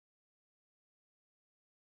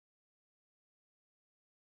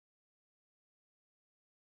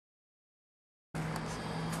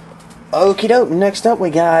Okie doke, next up we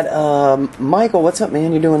got Michael. What's up,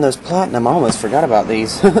 man? You're doing those platinum. I almost forgot about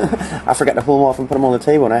these. I forgot to pull them off and put them on the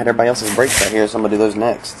table, and I had everybody else's breaks right here, so I'm going to do those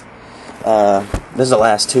next. This is the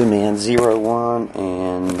last two, man. 01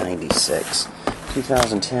 and 96.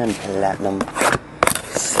 2010 platinum.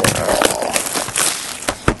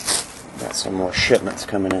 Got some more shipments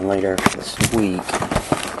coming in later this week.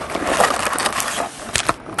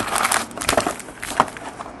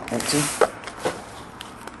 Empty.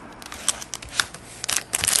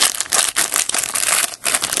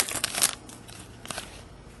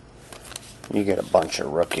 You get a bunch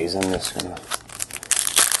of rookies. I'm just going to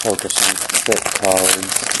focus on thick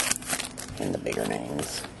cards and the bigger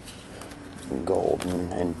names.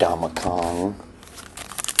 Golden and Domicong.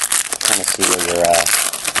 Trying to see where your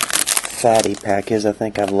fatty pack is. I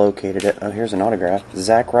think I've located it. Oh, here's an autograph.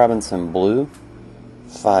 Zach Robinson Blue,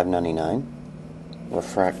 $5.99.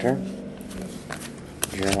 Refractor.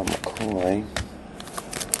 Gerald McCoy.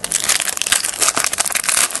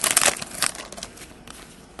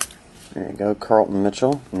 There you go. Carlton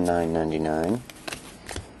Mitchell, $9.99.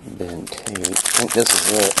 Ben Tate. I think this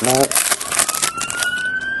is it. No,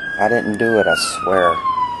 I didn't do it, I swear.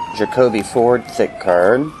 Jacoby Ford, thick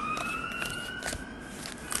card.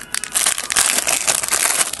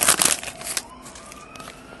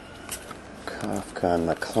 Kafka and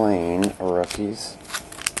McLean, rookies.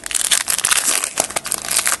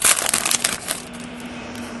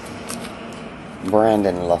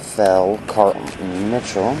 Brandon LaFell, Carlton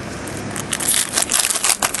Mitchell.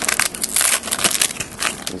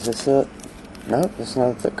 Is this it? Nope, this is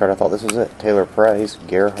not a thick card. I thought this was it. Taylor Price,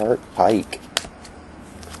 Gerhardt, Pike.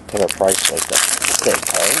 Taylor Price was the thick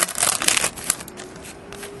card.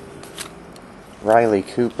 Riley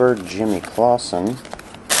Cooper, Jimmy Clausen.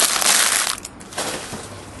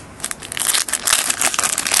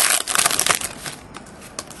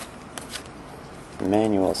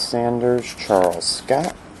 Emmanuel Sanders, Charles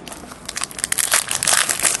Scott.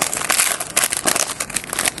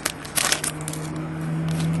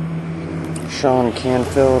 Sean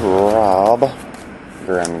Canfield, Rob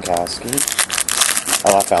Gronkowski.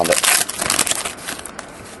 Oh, I found it.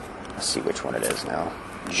 Let's see which one it is now.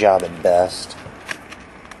 Jotted Best.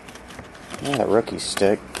 Yeah, that rookie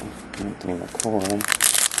stick. Anthony McCoy.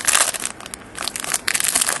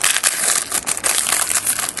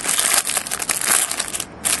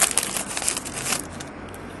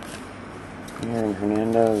 Aaron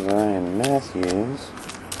Hernandez, Ryan Matthews.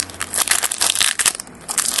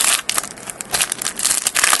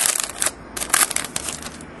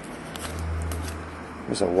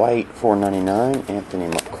 There's a white, $4.99, Anthony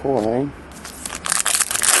McCoy.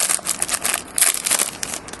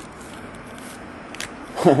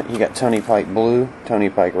 You got Tony Pike Blue, Tony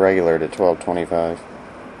Pike Regular to $12.25.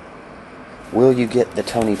 Will you get the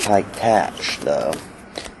Tony Pike patch, though?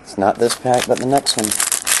 It's not this pack, but the next one.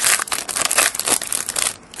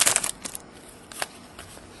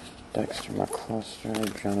 Dexter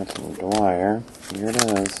McCluster, Jonathan Dwyer. Here it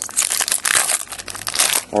is.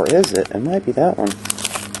 Or is it? It might be that one.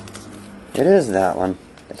 It is that one.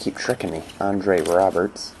 They keep tricking me. Andre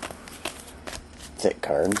Roberts. Thick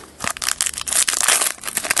card.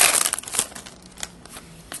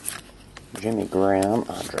 Jimmy Graham,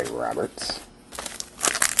 Andre Roberts.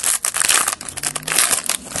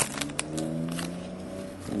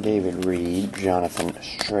 David Reed, Jonathan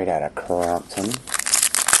straight out of Crompton.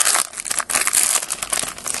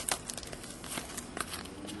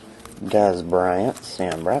 Des Bryant,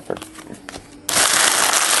 Sam Bradford.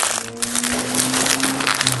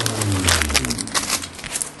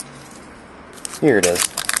 Here it is.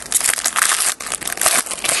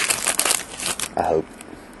 I hope.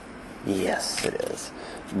 Yes, it is.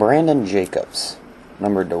 Brandon Jacobs,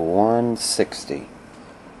 numbered to 160.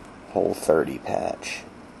 Hole 30 patch.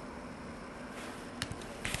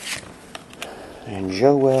 And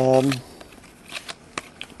Joe Webb,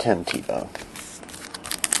 Tim Tebow.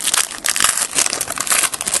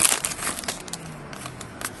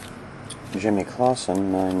 Jimmy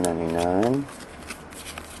Clausen, $9.99.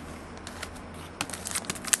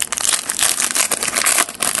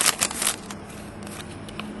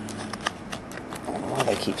 I don't know why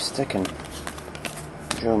they keep sticking.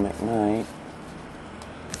 Joe McKnight.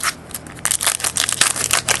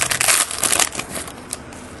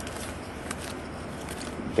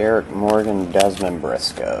 Derek Morgan, Desmond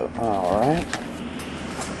Briscoe. Alright.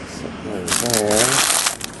 So there's there.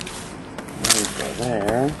 There's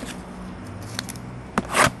there.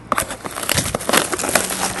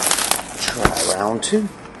 Try round two.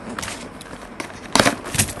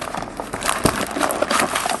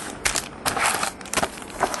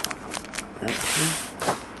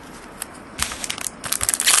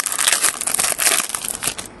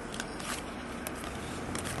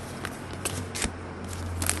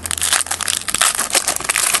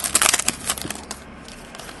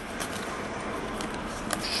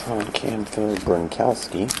 Cantor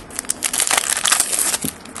Gronkowski.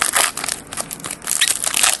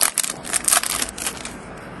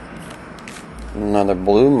 Another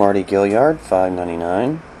blue Marty Gilliard,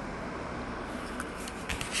 $5.99.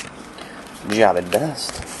 Jotted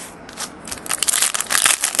Best.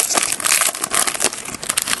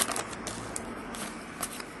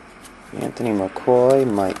 Anthony McCoy,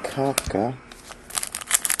 Mike Kafka.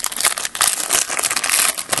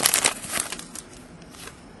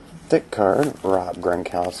 Thick card, Rob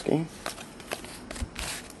Gronkowski.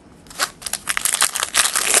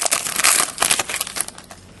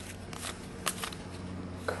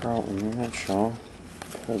 Carlton Mitchell,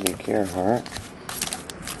 Toby Gerhart.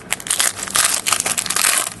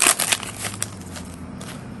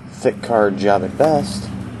 Thick card, Jotted Best,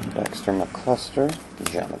 Dexter McCluster,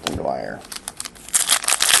 Jonathan Dwyer.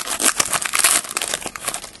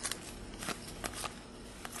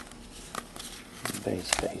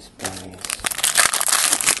 Base.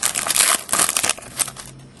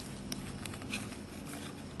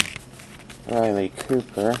 Riley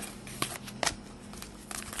Cooper.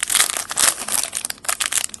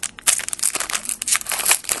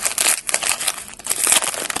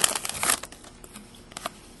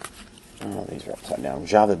 Oh, these are upside down.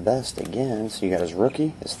 Jotted Best again. So you got his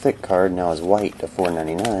rookie, his thick card, now his white to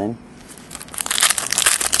 $4.99.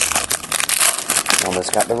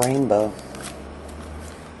 Almost got the rainbow.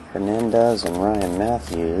 Hernandez and Ryan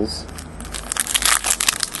Matthews.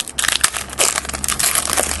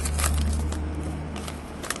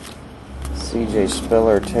 CJ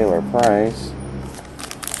Spiller, Taylor Price.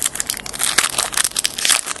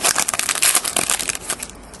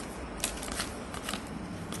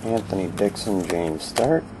 Anthony Dixon, James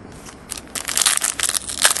Stark.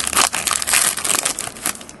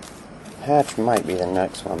 Patch might be the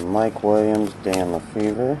next one. Mike Williams, Dan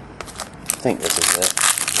Lefevre. I think this is it.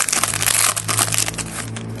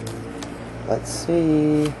 Let's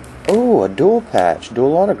see. Oh, a dual patch,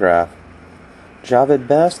 dual autograph. Jotted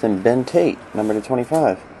Best and Ben Tate, number to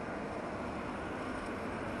 25.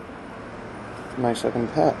 Nice looking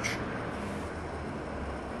patch.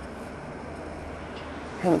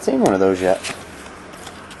 Haven't seen one of those yet.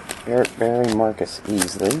 Eric Berry, Marcus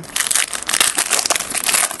Easley.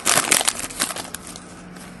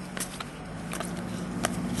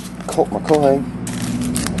 Colt McCoy.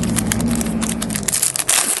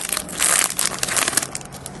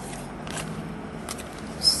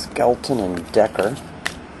 Skelton and Decker.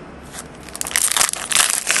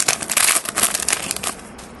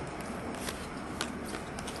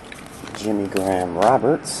 Jimmy Graham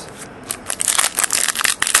Roberts.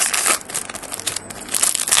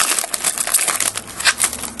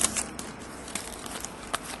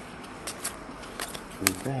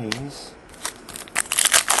 Base.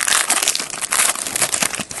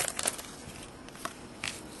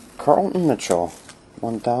 Carlton Mitchell,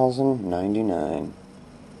 1,099.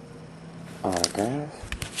 Autograph.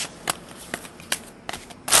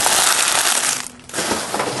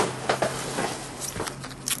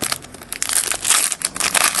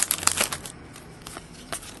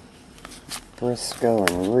 Briscoe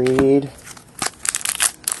and Reed.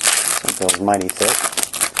 That feels mighty thick.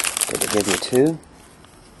 Did it give you two?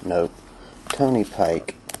 Nope. Tony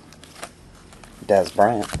Pike. Des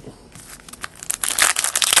Bryant.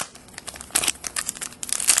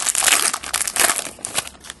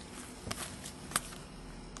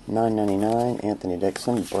 $9.99. Anthony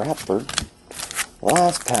Dixon. Bradford.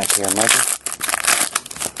 Last pack here, Michael.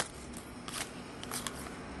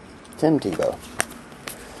 Tim Tebow.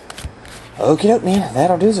 Okie doke, man.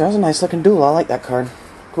 That'll do. That was a nice looking duel. I like that card.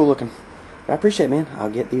 Cool looking. I appreciate it, man. I'll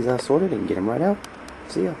get these sorted and get them right out.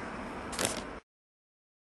 See ya.